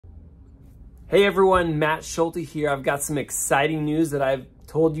Hey everyone, Matt Schulte here. I've got some exciting news that I've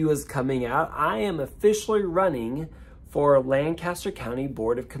told you is coming out. I am officially running for Lancaster County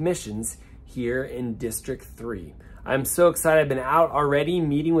Board of Commissions here in District 3. I'm so excited. I've been out already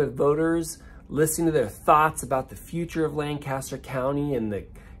meeting with voters, listening to their thoughts about the future of Lancaster County and the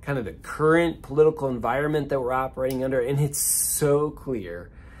kind of the current political environment that we're operating under. And it's so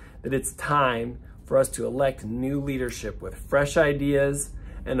clear that it's time for us to elect new leadership with fresh ideas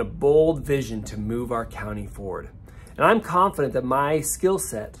and a bold vision to move our county forward. And I'm confident that my skill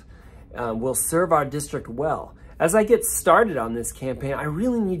set will serve our district well. As I get started on this campaign, I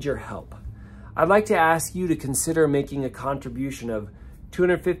really need your help. I'd like to ask you to consider making a contribution of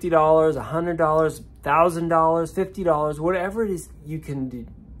 $250, $100, $1,000, $50, whatever it is you can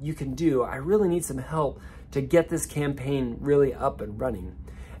do. I really need some help to get this campaign really up and running.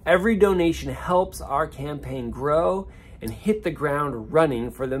 Every donation helps our campaign grow and hit the ground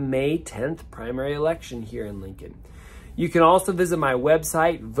running for the May 10th primary election here in Lincoln. You can also visit my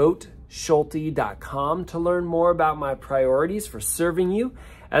website, voteschulte.com, to learn more about my priorities for serving you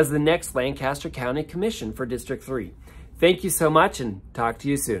as the next Lancaster County Commission for District 3. Thank you so much and talk to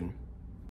you soon.